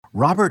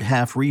Robert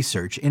Half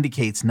research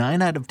indicates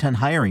 9 out of 10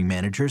 hiring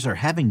managers are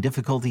having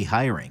difficulty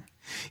hiring.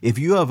 If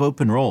you have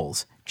open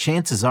roles,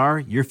 chances are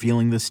you're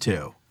feeling this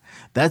too.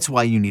 That's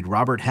why you need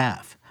Robert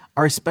Half.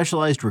 Our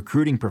specialized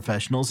recruiting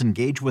professionals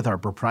engage with our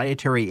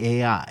proprietary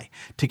AI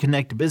to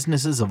connect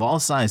businesses of all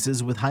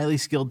sizes with highly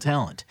skilled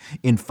talent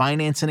in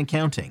finance and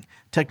accounting,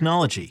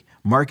 technology,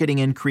 marketing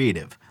and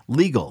creative,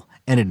 legal,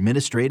 and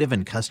administrative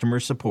and customer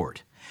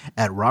support.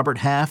 At Robert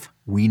Half,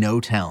 we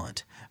know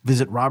talent.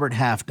 Visit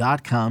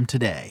roberthalf.com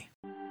today.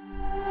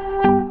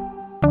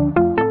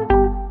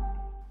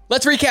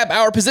 Let's recap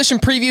our position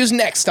previews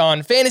next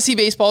on Fantasy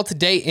Baseball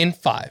Today in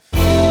 5.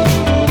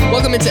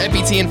 Welcome into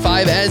FBT in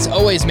 5. As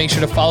always, make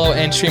sure to follow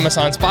and stream us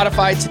on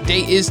Spotify.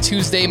 Today is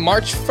Tuesday,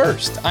 March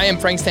 1st. I am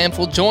Frank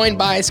Stanfield, joined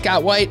by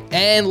Scott White,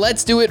 and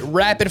let's do it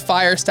rapid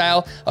fire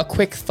style. A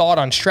quick thought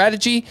on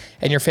strategy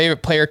and your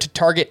favorite player to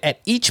target at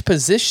each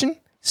position,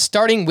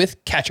 starting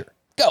with catcher.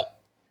 Go.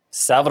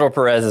 Salvador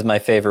Perez is my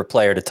favorite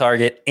player to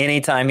target.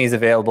 Anytime he's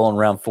available in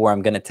round 4,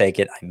 I'm going to take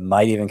it. I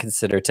might even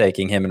consider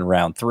taking him in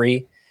round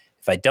 3.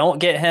 If I don't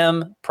get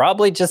him,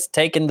 probably just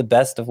taking the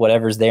best of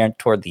whatever's there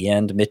toward the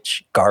end.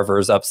 Mitch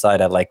Garver's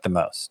upside I like the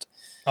most.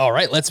 All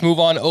right, let's move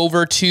on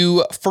over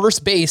to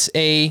first base,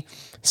 a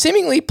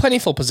seemingly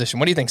plentiful position.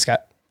 What do you think,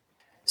 Scott?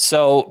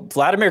 So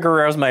Vladimir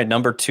Guerrero is my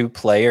number 2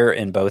 player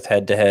in both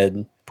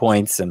head-to-head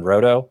points and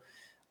roto.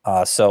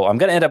 So I'm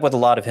going to end up with a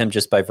lot of him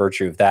just by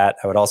virtue of that.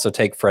 I would also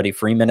take Freddie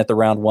Freeman at the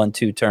round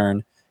 1-2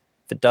 turn.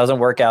 If it doesn't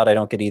work out, I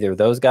don't get either of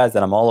those guys.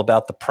 Then I'm all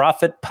about the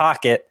profit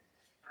pocket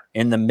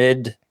in the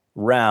mid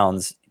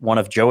rounds. One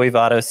of Joey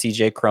Votto,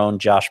 CJ Cron,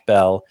 Josh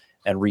Bell,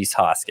 and Rhys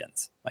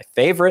Hoskins. My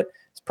favorite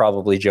is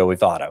probably Joey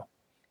Votto.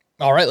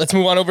 All right, let's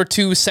move on over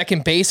to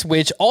second base,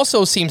 which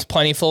also seems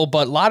plentiful,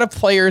 but a lot of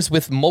players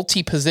with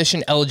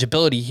multi-position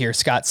eligibility here,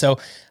 Scott. So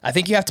I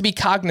think you have to be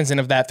cognizant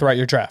of that throughout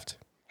your draft.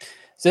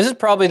 So this is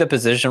probably the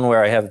position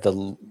where I have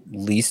the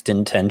least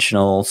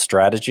intentional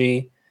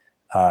strategy.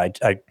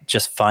 I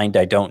just find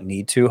I don't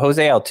need to.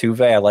 Jose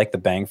Altuve, I like the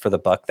bang for the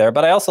buck there,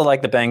 but I also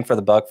like the bang for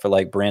the buck for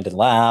like Brandon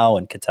Lau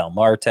and Ketel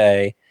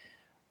Marte.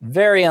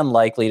 Very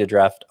unlikely to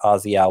draft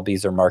Ozzie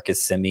Albies or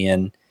Marcus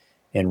Semien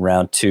in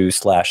round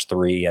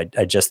 2/3.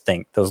 I just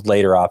think those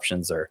later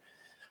options are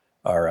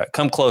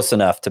come close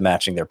enough to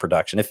matching their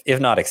production, if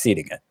not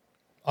exceeding it.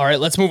 All right,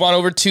 let's move on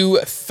over to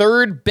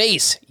third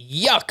base.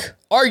 Yuck.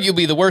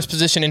 Arguably the worst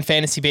position in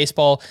fantasy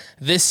baseball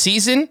this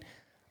season.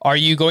 Are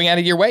you going out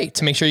of your way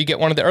to make sure you get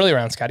one of the early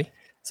rounds, Scotty?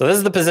 So this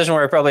is the position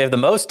where I probably have the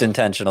most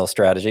intentional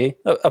strategy,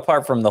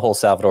 apart from the whole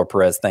Salvador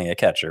Perez thing at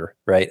catcher,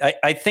 right?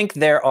 I think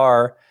there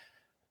are,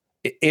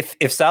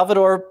 if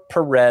Salvador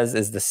Perez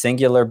is the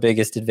singular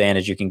biggest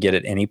advantage you can get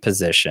at any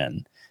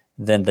position,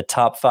 then the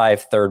top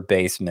 5 third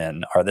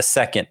basemen are the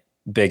second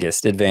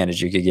biggest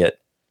advantage you could get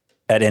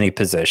at any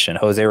position.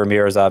 Jose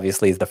Ramirez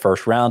obviously is the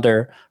first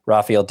rounder.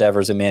 Rafael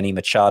Devers and Manny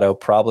Machado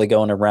probably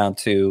going to round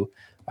 2.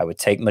 I would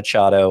take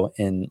Machado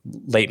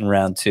late in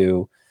round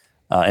 2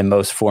 in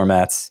most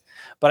formats.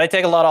 But I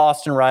take a lot of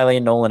Austin Riley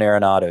and Nolan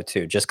Arenado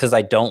too, just because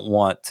I don't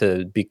want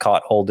to be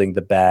caught holding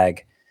the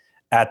bag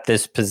at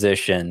this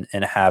position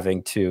and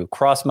having to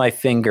cross my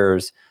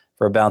fingers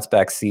for a bounce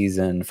back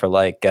season for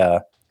like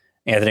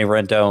Anthony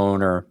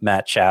Rendon or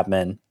Matt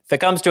Chapman. If it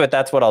comes to it,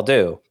 that's what I'll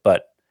do.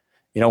 But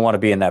you don't want to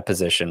be in that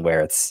position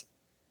where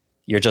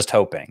you're just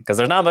hoping, because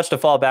there's not much to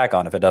fall back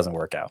on if it doesn't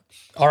work out.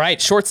 All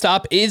right,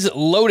 shortstop is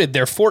loaded.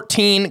 They're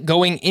 14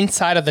 going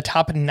inside of the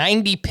top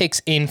 90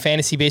 picks in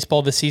fantasy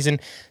baseball this season.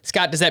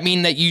 Scott, does that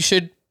mean that you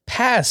should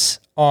pass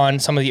on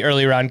some of the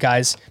early round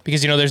guys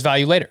because you know there's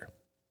value later?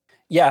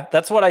 Yeah,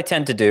 that's what I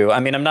tend to do. I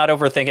mean, I'm not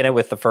overthinking it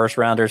with the first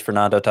rounders,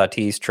 Fernando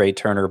Tatis, Trey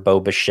Turner, Bo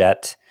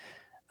Bichette.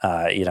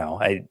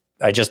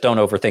 I just don't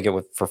overthink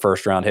it for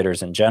first round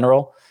hitters in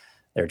general.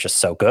 They're just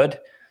so good.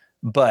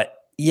 But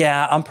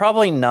yeah, I'm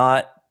probably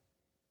not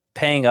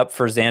paying up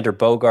for Xander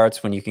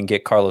Bogaerts when you can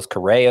get Carlos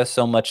Correa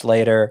so much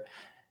later.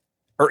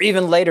 Or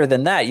even later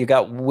than that, you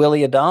got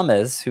Willy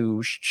Adames,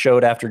 who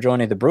showed after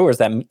joining the Brewers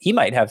that he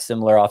might have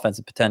similar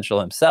offensive potential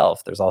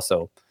himself. There's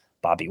also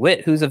Bobby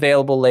Witt, who's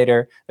available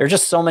later. There are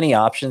just so many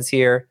options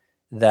here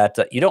that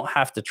you don't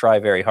have to try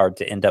very hard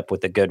to end up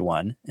with a good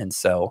one. And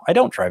so I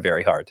don't try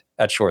very hard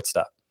at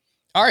shortstop.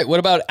 All right, what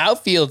about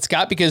outfield,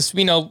 Scott? Because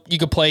we know you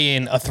could play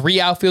in a 3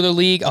 outfielder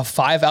league, a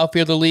 5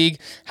 outfielder league.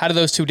 How do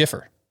those two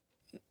differ?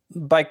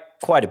 By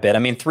quite a bit. I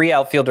mean, 3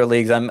 outfielder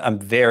leagues, I'm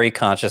very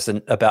conscious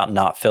about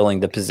not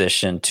filling the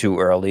position too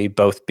early,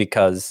 both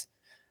because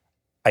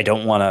I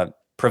don't want to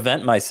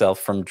prevent myself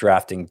from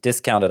drafting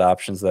discounted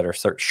options that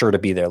are sure to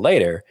be there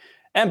later,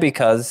 and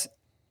because,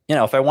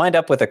 if I wind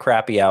up with a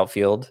crappy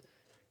outfield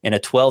in a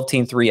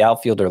 12-team 3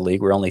 outfielder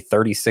league where only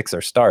 36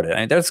 are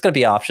started, there's going to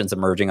be options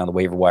emerging on the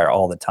waiver wire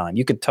all the time.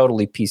 You could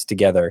totally piece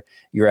together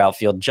your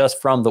outfield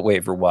just from the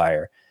waiver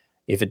wire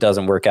if it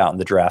doesn't work out in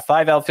the draft.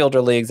 5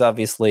 outfielder leagues,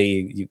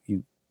 obviously,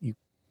 you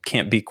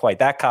can't be quite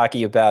that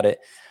cocky about it.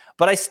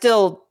 But I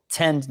still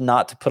tend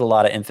not to put a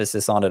lot of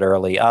emphasis on it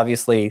early.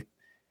 Obviously,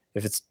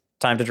 if it's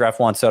time to draft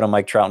Juan Soto,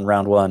 Mike Trout in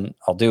round 1,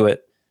 I'll do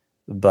it.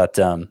 But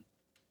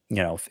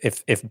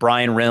if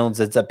Brian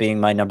Reynolds ends up being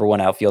my number one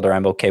outfielder,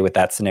 I'm okay with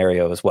that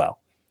scenario as well.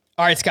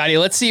 All right, Scotty,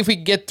 let's see if we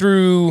can get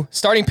through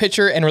starting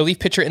pitcher and relief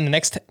pitcher in the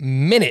next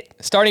minute.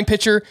 Starting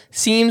pitcher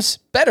seems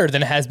better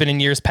than it has been in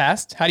years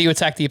past. How do you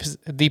attack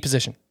the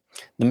position?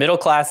 The middle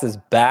class is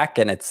back,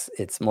 and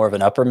it's more of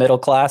an upper middle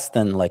class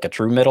than like a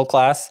true middle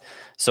class.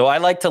 So I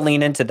like to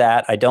lean into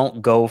that. I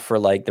don't go for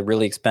like the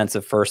really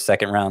expensive first,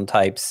 second round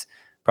types.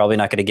 Probably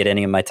not going to get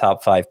any of my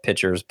top 5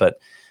 pitchers, but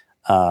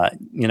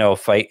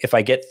if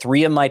I get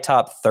 3 of my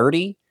top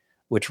 30,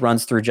 which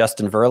runs through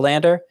Justin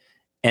Verlander,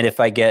 and if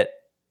I get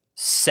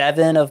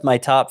 7 of my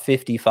top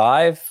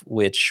 55,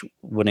 which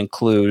would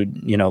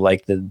include,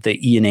 like the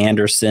Ian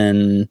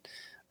Anderson,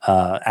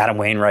 Adam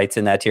Wainwright's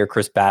in that tier,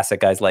 Chris Bassett,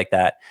 guys like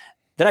that,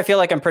 then I feel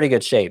like I'm pretty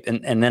good shape.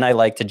 And then I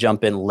like to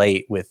jump in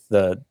late with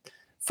the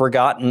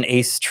forgotten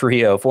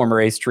former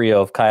ace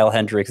trio of Kyle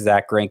Hendricks,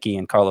 Zach Greinke,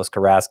 and Carlos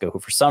Carrasco, who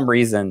for some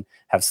reason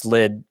have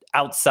slid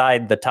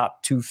outside the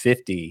top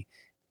 250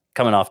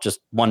 coming off just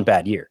one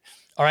bad year.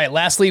 All right,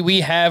 lastly,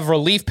 we have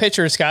relief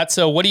pitchers, Scott.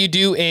 So what do you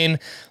do in,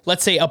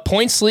 let's say, a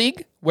points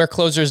league where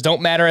closers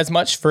don't matter as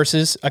much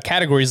versus a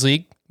categories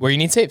league where you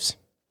need saves?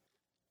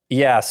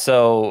 Yeah,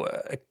 so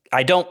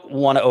I don't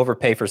want to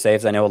overpay for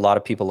saves. I know a lot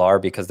of people are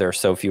because there are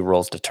so few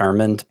roles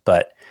determined,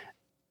 but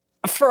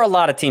for a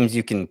lot of teams,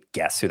 you can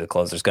guess who the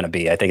closer is going to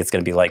be. I think it's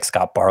going to be like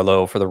Scott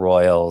Barlow for the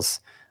Royals.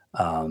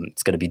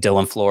 It's going to be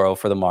Dylan Floro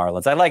for the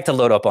Marlins. I like to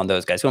load up on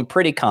those guys who I'm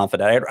pretty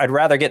confident. I'd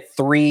rather get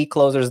 3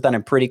 closers that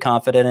I'm pretty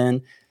confident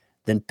in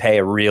than pay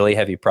a really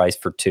heavy price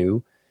for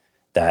 2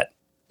 that,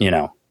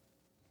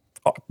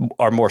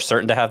 are more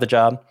certain to have the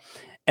job.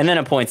 And then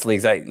in points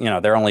leagues,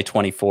 they're only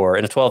 24.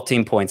 In a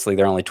 12-team points league,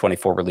 there are only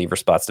 24 reliever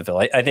spots to fill.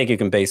 I think you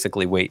can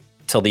basically wait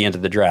till the end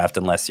of the draft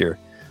unless you're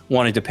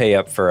wanting to pay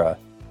up for a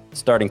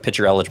starting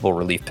pitcher eligible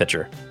relief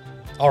pitcher.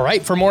 All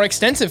right, for more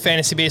extensive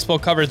fantasy baseball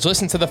coverage,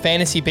 listen to the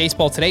Fantasy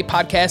Baseball Today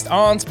podcast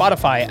on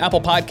Spotify, Apple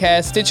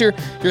Podcasts, Stitcher,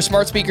 your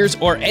smart speakers,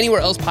 or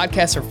anywhere else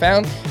podcasts are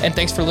found. And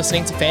thanks for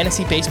listening to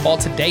Fantasy Baseball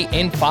Today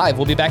in 5.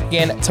 We'll be back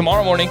again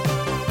tomorrow morning.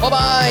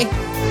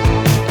 Bye-bye.